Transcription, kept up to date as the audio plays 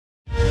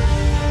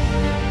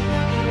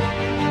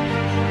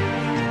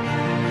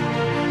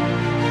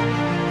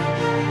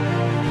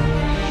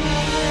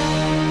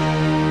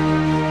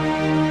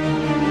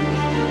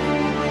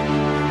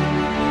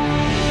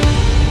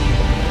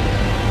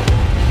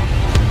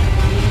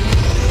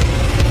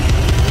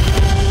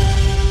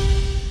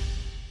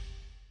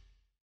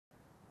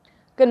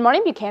Good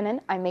morning,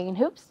 Buchanan. I'm Megan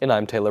Hoops. And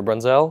I'm Taylor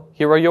Brunzell.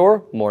 Here are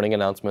your morning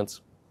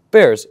announcements.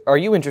 Bears, are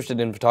you interested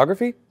in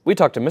photography? We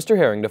talked to Mr.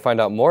 Herring to find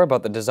out more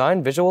about the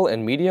Design, Visual,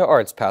 and Media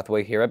Arts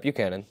pathway here at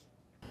Buchanan.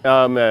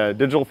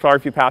 Digital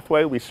photography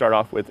pathway, we start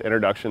off with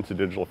Introduction to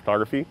Digital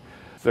Photography.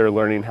 They're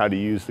learning how to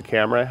use the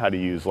camera, how to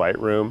use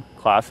Lightroom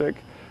Classic.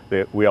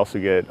 We also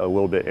get a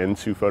little bit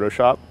into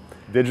Photoshop.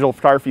 Digital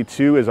Photography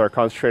 2 is our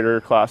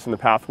concentrator class in the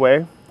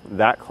pathway.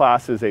 That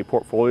class is a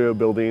portfolio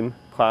building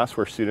class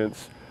where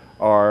students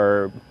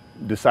are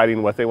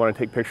deciding what they want to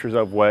take pictures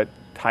of, what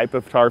type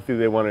of photography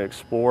they want to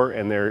explore,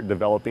 and they're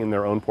developing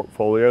their own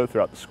portfolio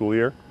throughout the school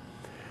year.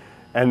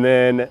 And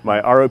then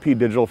my ROP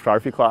digital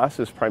photography class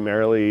is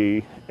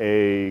primarily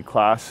a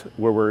class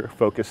where we're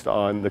focused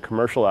on the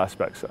commercial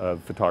aspects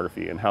of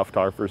photography and how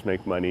photographers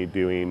make money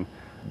doing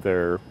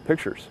their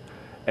pictures.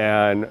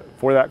 And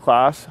for that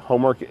class,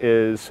 homework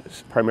is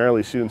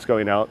primarily students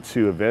going out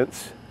to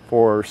events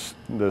for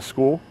the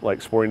school,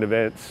 like sporting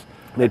events.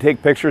 They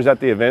take pictures at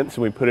the events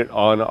and we put it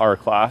on our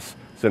class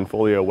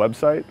Zenfolio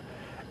website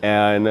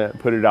and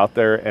put it out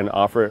there and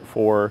offer it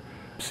for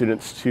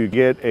students to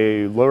get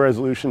a low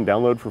resolution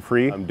download for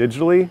free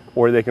digitally,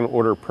 or they can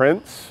order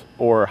prints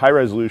or high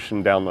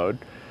resolution download,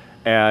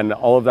 and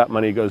all of that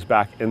money goes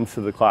back into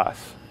the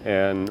class.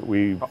 And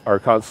we are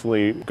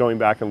constantly going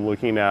back and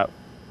looking at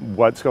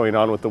what's going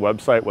on with the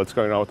website, what's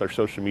going on with our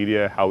social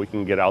media, how we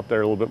can get out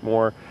there a little bit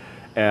more,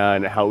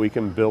 and how we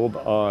can build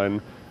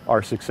on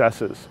our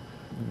successes.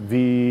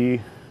 The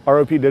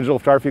ROP digital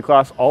photography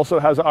class also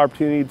has an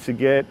opportunity to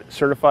get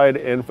certified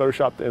in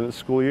Photoshop at the end of the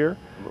school year.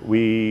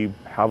 We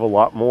have a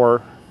lot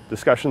more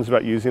discussions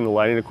about using the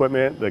lighting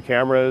equipment, the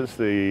cameras,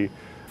 the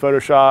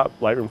Photoshop,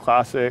 Lightroom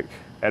Classic,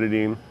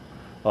 editing,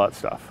 all that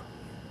stuff.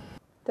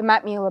 The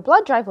Matt Mueller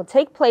Blood Drive will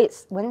take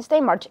place Wednesday,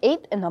 March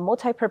 8th in the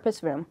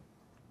multipurpose room.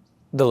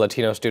 The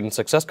Latino Student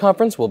Success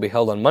Conference will be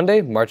held on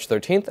Monday, March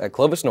 13th at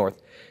Clovis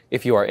North.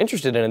 If you are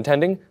interested in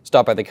attending,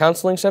 stop by the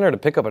Counseling Center to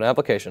pick up an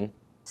application.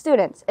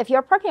 Students, if you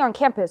are parking on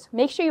campus,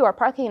 make sure you are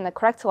parking in the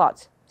correct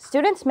lots.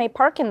 Students may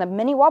park in the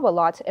mini wobble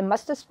lots and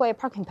must display a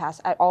parking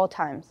pass at all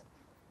times.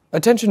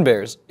 Attention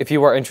Bears, if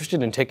you are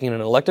interested in taking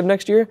an elective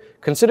next year,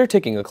 consider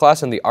taking a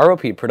class in the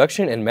ROP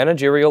Production and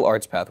Managerial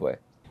Arts pathway.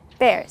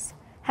 Bears,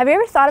 have you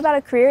ever thought about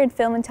a career in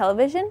film and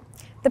television?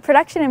 The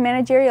Production and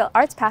Managerial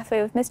Arts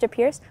pathway with Mr.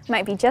 Pierce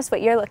might be just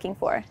what you're looking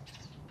for.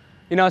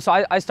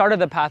 So I started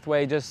the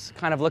pathway just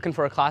kind of looking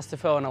for a class to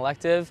fill an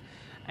elective,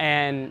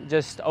 and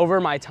just over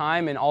my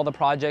time and all the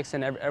projects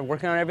and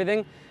working on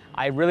everything,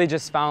 I really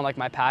just found like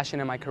my passion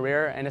in my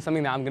career, and it's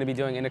something that I'm going to be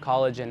doing into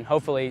college and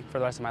hopefully for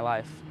the rest of my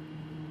life.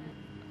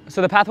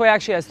 So the pathway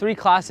actually has 3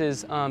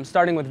 classes,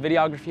 starting with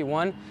Videography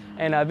 1.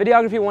 And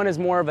Videography 1 is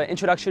more of an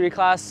introductory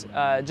class,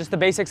 just the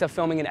basics of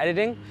filming and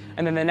editing.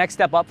 And then the next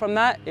step up from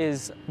that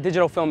is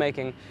digital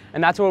filmmaking.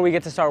 And that's where we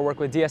get to start work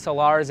with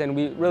DSLRs and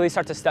we really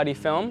start to study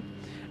film.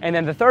 And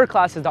then the 3rd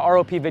class is the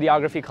ROP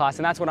Videography class,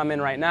 and that's what I'm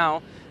in right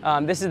now.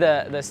 This is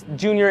the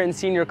junior and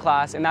senior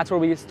class, and that's where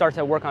we start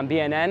to work on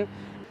BNN.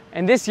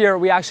 And this year,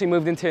 we actually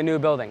moved into a new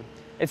building.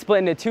 It's split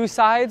into 2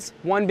 sides,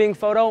 one being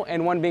photo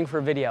and one being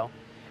for video.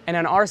 And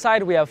on our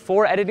side, we have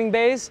 4 editing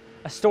bays,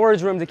 a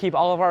storage room to keep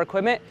all of our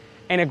equipment,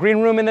 and a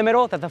green room in the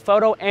middle that the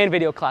photo and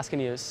video class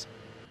can use.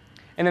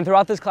 And then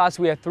throughout this class,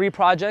 we have 3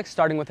 projects,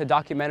 starting with a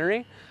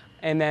documentary,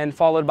 and then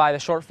followed by the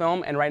short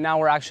film. And right now,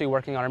 we're actually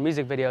working on our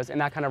music videos,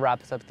 and that kind of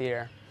wraps up the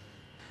year.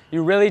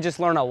 You really just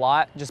learn a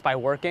lot just by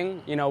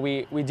working.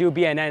 We do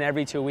BNN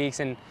every 2 weeks,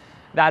 and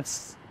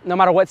that's, no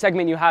matter what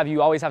segment you have, you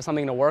always have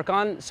something to work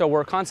on. So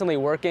we're constantly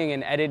working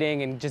and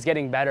editing and just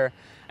getting better.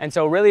 And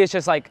so really it's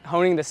just like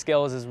honing the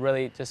skills is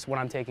really just what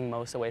I'm taking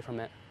most away from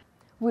it.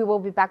 We will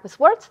be back with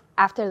sports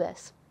after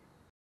this.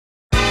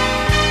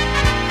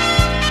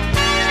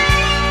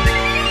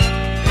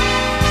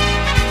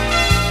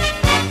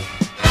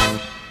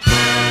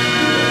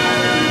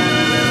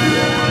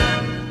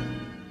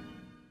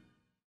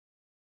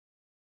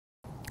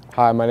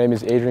 Hi, my name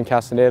is Adrian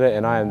Castaneda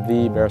and I am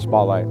the Bear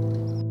Spotlight.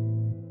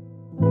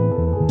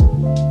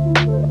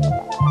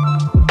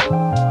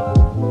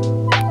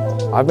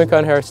 I've been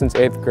cutting hair since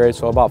 8th grade,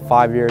 so about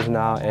 5 years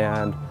now,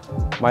 and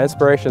my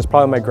inspiration is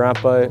probably my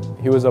grandpa.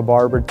 He was a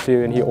barber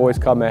too, and he always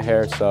cut my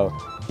hair, so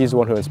he's the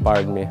one who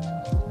inspired me.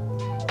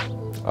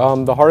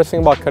 The hardest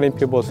thing about cutting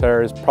people's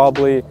hair is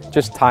probably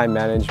just time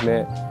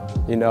management.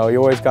 You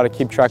always got to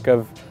keep track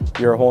of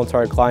your whole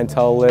entire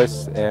clientele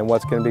list and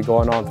what's going to be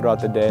going on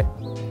throughout the day.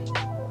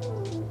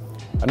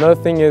 Another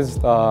thing is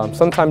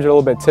sometimes you're a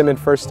little bit timid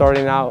first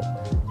starting out,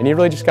 and you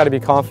really just got to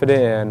be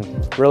confident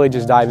and really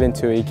just dive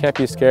into it. You can't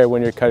be scared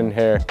when you're cutting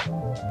hair.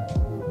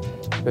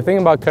 The thing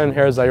about cutting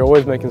hair is that you're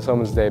always making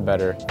someone's day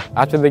better.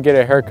 After they get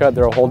a haircut,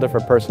 they're a whole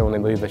different person when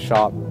they leave the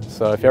shop.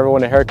 So if you ever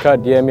want a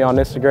haircut, DM me on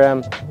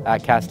Instagram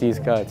at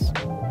 @CasteesCuts.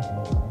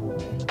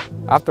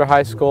 After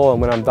high school and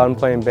when I'm done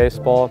playing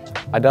baseball,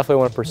 I definitely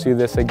want to pursue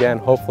this again,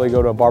 hopefully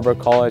go to a barber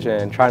college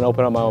and try and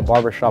open up my own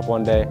barber shop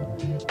one day.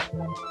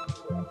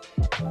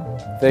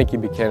 Thank you,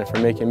 Buchanan, for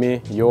making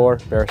me your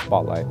Bear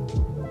Spotlight.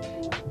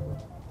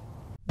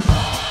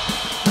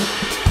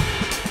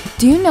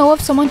 Do you know of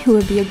someone who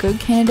would be a good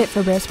candidate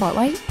for Bear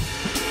Spotlight?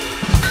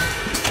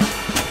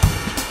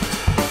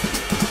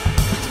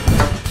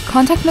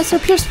 Contact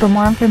Mr. Pierce for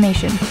more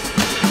information.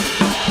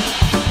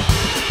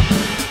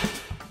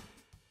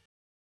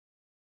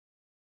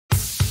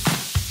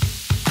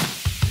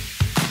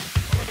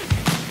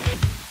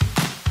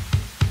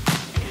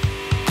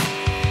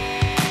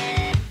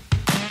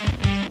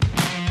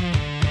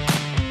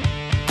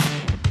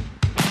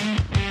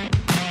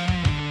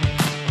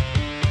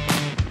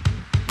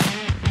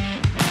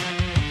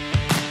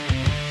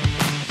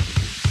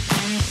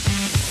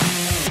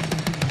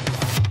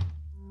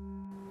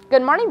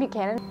 Good morning,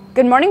 Buchanan.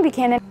 Good morning,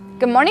 Buchanan.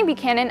 Good morning,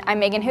 Buchanan. I'm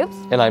Megan Hoops.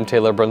 And I'm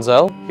Taylor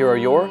Brunzel. Here are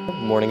your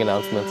morning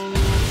announcements.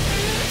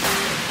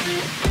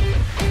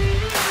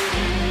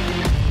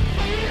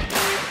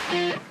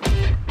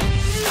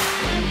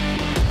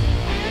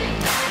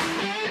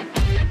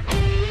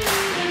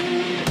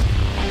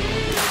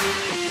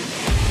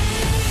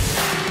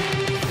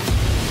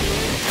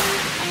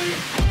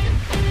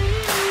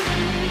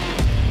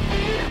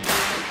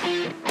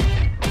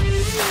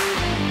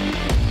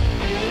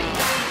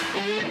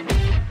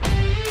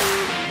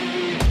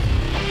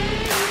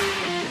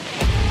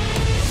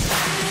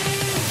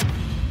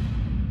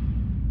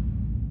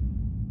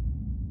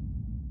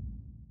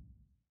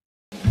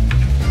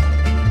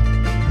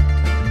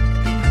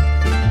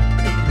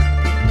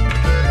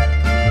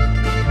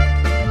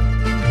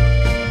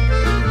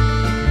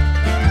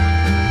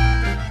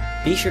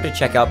 Be sure to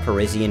check out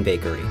Parisian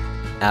Bakery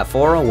at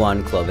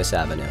 401 Clovis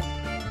Avenue.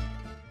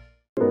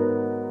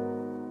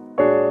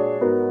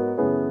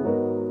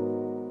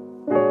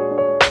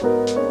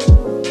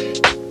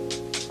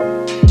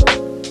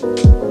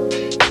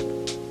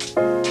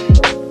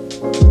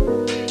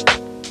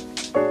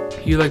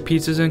 You like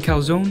pizzas and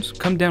calzones?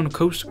 Come down to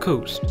Coast to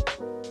Coast.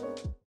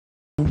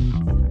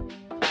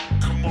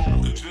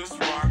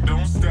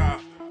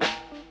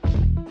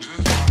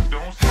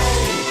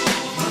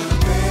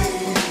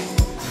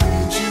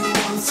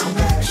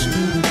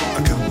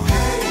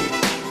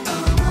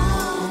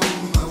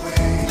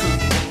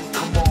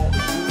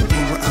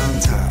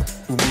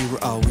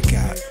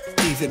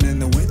 Even in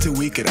the winter,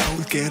 we could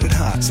always get it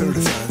hot.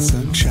 Certified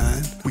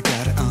sunshine, we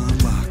got it on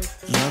lock.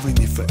 Loving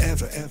you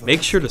forever, ever.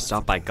 Make sure to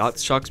stop by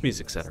Gottschalk's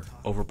Music Center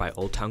over by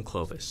Old Town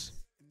Clovis.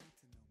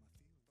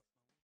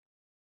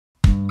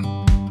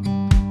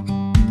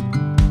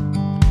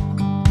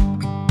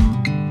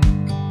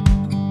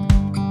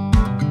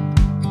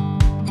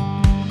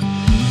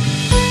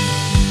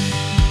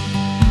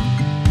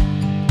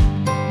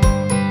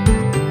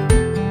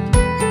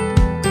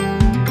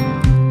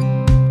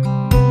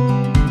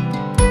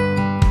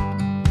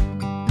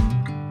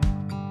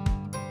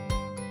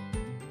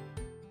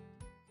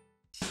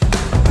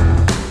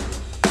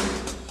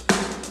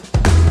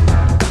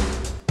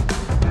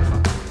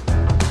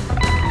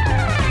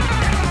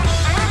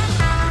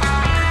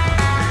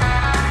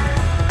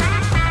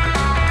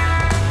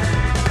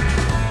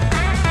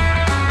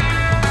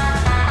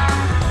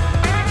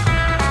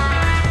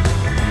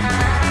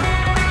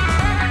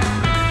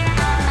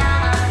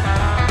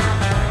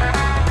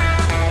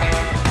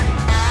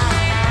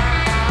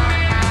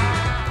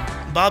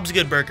 Bob's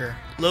Good Burger,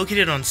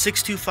 located on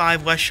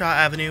 625 West Shaw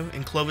Avenue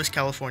in Clovis,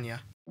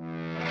 California.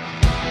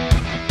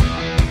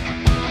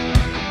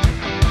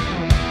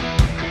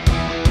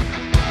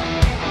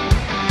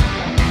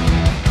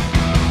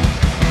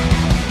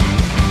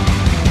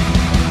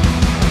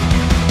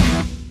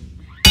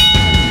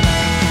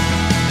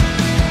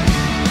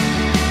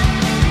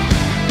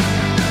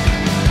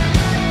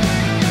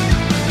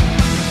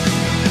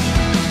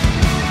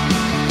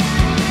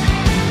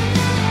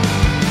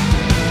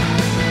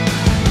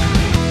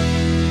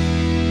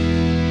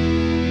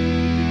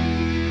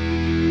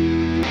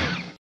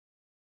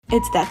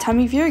 It's that time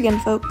of year again,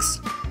 folks.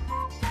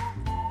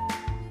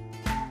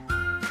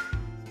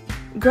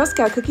 Girl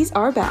Scout cookies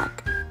are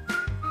back,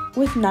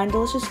 with 9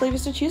 delicious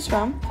flavors to choose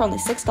from for only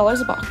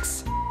 $6 a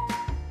box.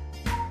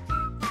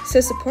 So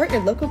support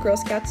your local Girl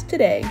Scouts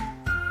today.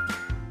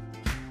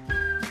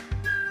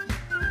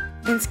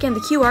 And scan the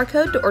QR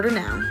code to order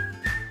now.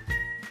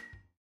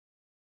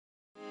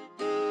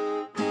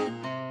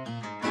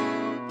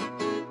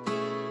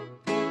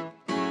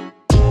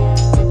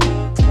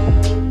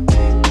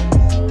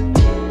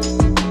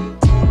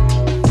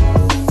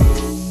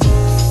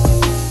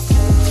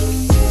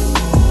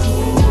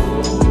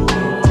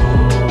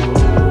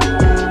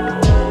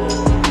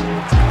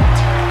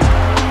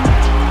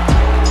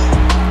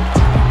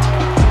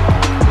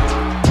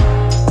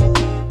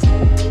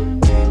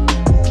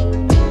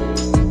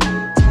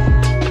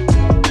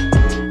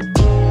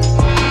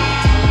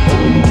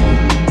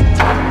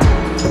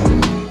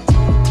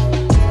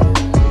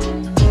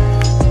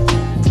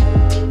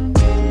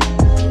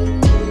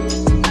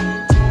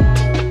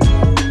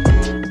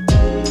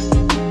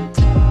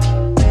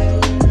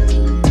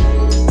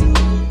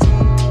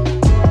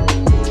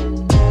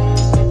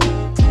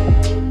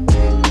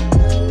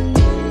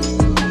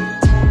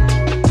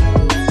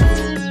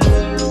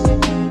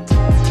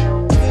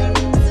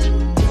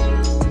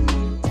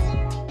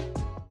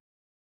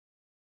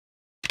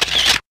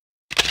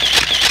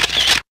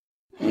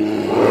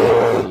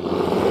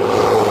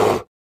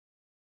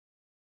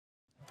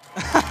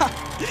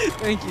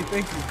 Thank you,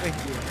 thank you, thank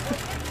you.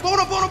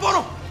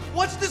 Bono!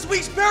 What's this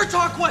week's Bear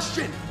Talk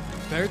question?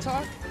 Bear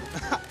Talk?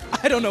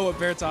 I don't know what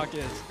Bear Talk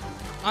is.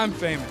 I'm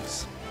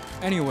famous.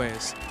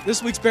 Anyways,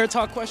 this week's Bear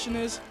Talk question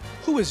is,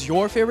 who is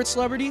your favorite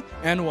celebrity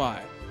and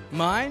why?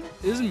 Mine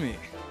is me.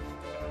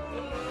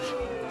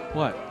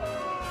 What?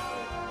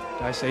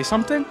 Did I say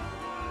something?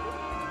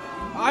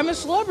 I'm a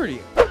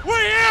celebrity. We're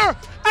here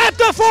at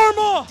the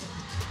formal.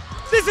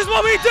 This is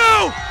what we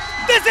do.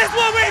 This is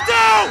what we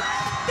do.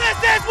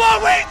 This is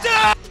what we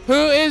do.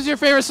 Who is your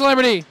favorite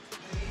celebrity?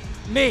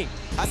 Me.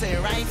 I say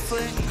right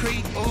foot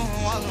creep.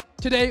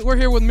 Today we're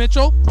here with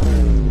Mitchell,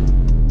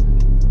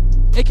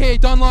 aka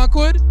Don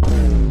Lockwood,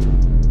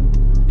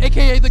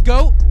 aka the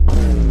GOAT.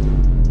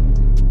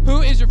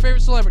 Who is your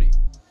favorite celebrity?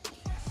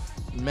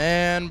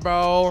 Man,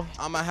 bro,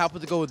 I'm gonna have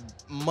to go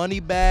with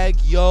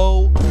Moneybag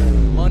Yo.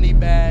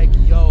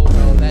 Moneybag Yo,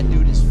 bro. That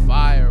dude is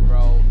fire,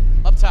 bro.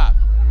 Up top.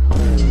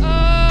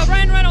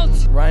 Ryan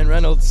Reynolds. Ryan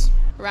Reynolds.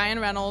 Ryan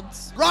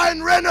Reynolds.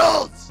 Ryan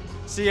Reynolds!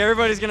 See,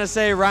 everybody's gonna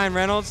say Ryan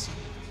Reynolds,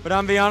 but I'm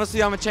gonna be honest with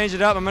you, I'm gonna change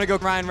it up. I'm gonna go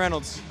Ryan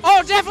Reynolds.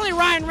 Oh, definitely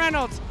Ryan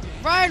Reynolds.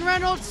 Ryan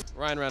Reynolds.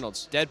 Ryan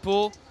Reynolds.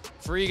 Deadpool.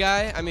 Free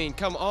Guy. I mean,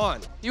 come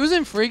on. He was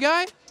in Free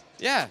Guy?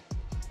 Yeah.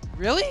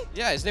 Really?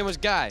 Yeah, his name was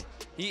Guy.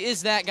 He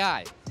is that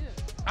guy.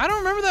 I don't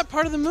remember that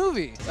part of the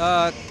movie.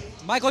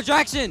 Michael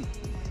Jackson,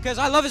 because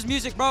I love his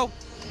music, bro.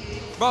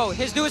 Bro,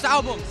 his newest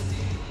album.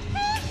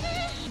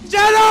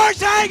 Jenna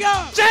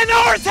Ortega! Jenna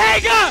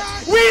Ortega!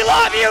 We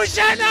love you,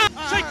 Jenna!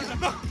 Shake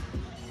it up.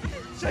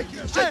 Shake it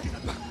up. Shake it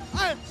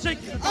up.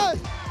 Shake it up.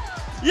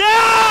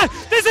 Yeah!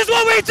 This is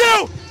what we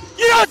do!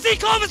 You don't see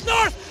Columbus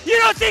North! You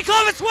don't see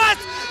Columbus West!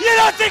 You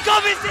don't see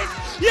Columbus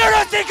East! You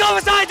don't see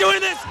Columbus High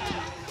doing this!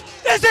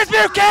 This is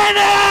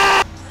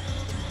Buchanan!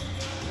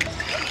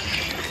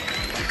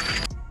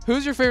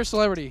 Who's your favorite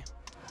celebrity?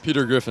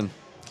 Peter Griffin.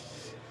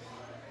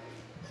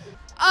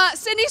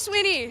 Sydney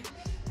Sweeney,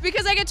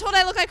 because I get told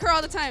I look like her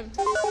all the time.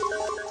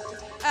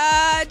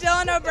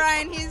 Dylan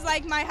O'Brien, he's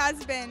like my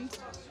husband.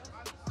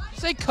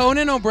 Say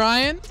Conan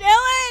O'Brien?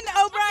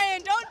 Dylan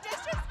O'Brien, don't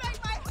disrespect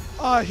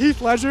my...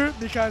 Heath Ledger,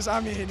 because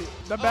I mean,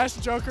 the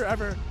best Joker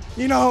ever.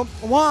 You know,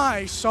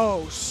 why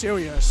so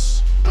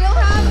serious? We'll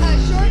have a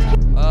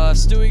short...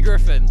 Stewie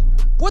Griffin.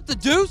 What the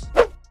deuce?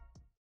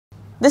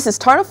 This is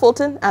Tarna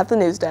Fulton at the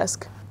news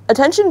desk.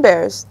 Attention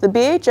Bears, the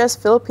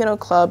BHS Filipino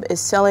Club is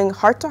selling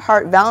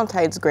heart-to-heart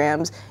Valentine's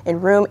grams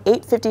in room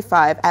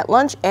 855 at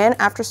lunch and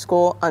after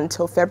school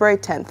until February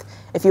 10th.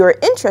 If you are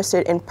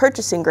interested in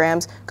purchasing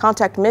grams,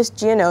 contact Miss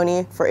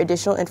Giannoni for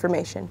additional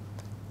information.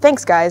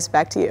 Thanks guys,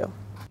 back to you.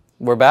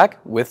 We're back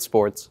with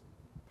sports.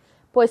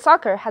 Boys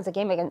soccer has a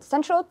game against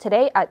Central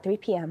today at 3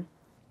 p.m.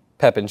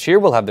 Pep and Cheer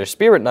will have their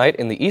spirit night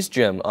in the East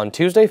Gym on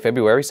Tuesday,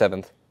 February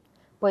 7th.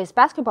 Boys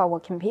basketball will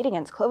compete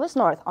against Clovis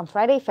North on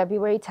Friday,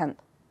 February 10th.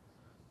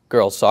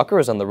 Girls soccer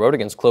is on the road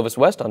against Clovis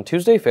West on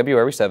Tuesday,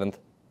 February 7th.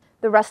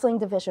 The Wrestling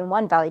Division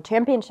I Valley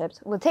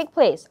Championships will take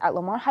place at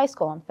Lamar High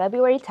School on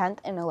February 10th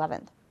and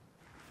 11th.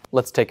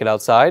 Let's take it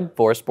outside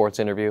for a sports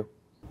interview.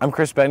 I'm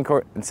Chris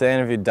Bencourt, and today I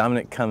interviewed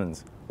Dominic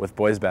Cummins with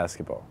boys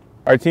basketball.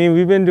 Our team,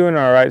 we've been doing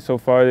all right so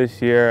far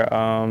this year.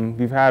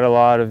 We've had a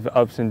lot of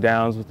ups and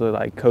downs with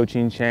the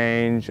coaching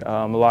change,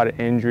 a lot of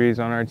injuries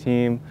on our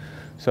team.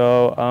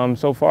 So,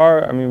 so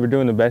far, I mean, we're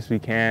doing the best we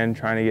can,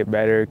 trying to get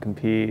better,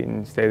 compete,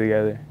 and stay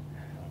together.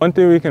 One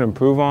thing we can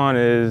improve on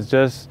is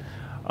just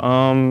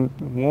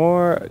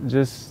more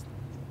just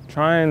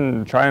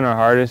trying our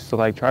hardest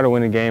to try to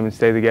win a game and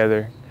stay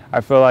together.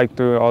 I feel like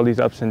through all these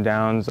ups and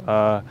downs,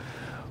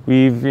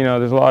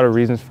 there's a lot of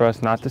reasons for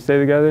us not to stay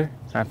together.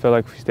 I feel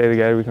like if we stay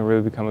together, we can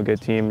really become a good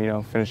team,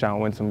 finish out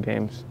and win some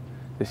games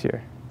this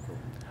year.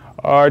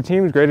 Our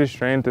team's greatest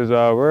strength is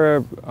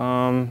we're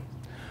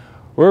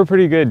a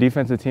pretty good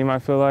defensive team, I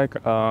feel like.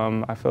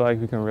 I feel like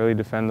we can really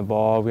defend the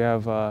ball. We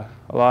have a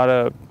lot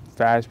of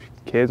fast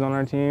kids on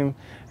our team,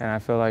 and I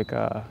feel like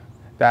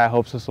that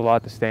helps us a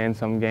lot to stay in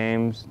some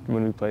games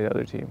when we play the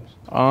other teams.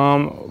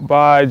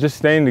 By just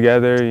staying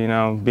together,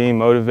 being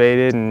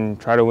motivated and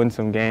try to win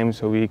some games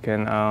so we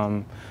can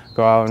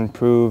go out and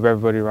prove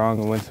everybody wrong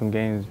and win some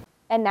games.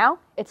 And now,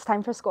 it's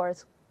time for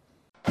scores.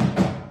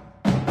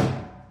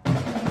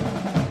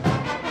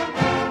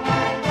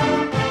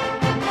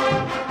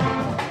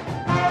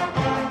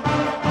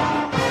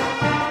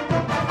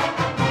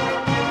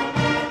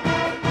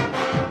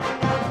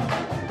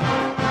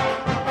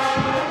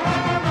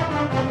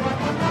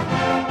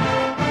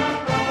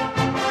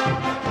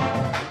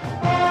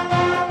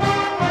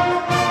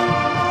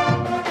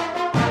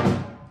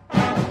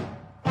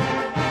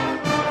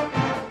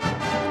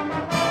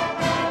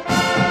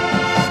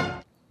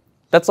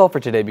 That's all for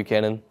today,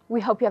 Buchanan.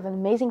 We hope you have an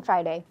amazing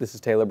Friday. This is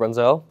Taylor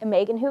Brunzel. And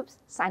Megan Hoops,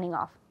 signing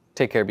off.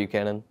 Take care,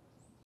 Buchanan.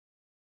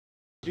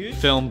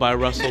 Filmed by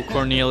Russell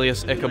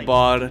Cornelius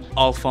Ichabod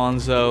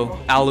Alfonso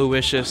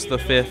Aloysius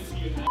V.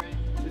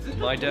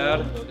 My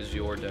dad is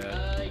your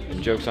dad.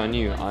 Joke's on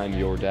you, I'm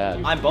your dad.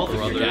 I'm both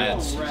of your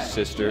dads.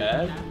 Sister.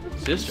 Dad?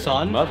 Sister.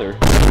 Son? Mother.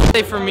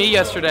 Birthday for me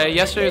yesterday.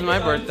 Yesterday was my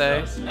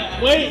birthday.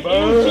 Wait, it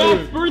was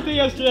Jack's birthday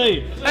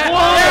yesterday.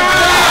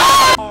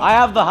 I I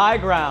have the high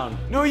ground.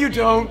 No, you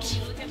don't.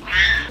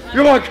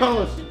 Come on,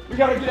 Carlos. We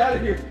gotta get out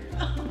of here.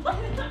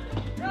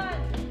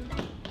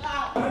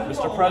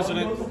 Mr.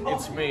 President,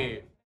 it's me.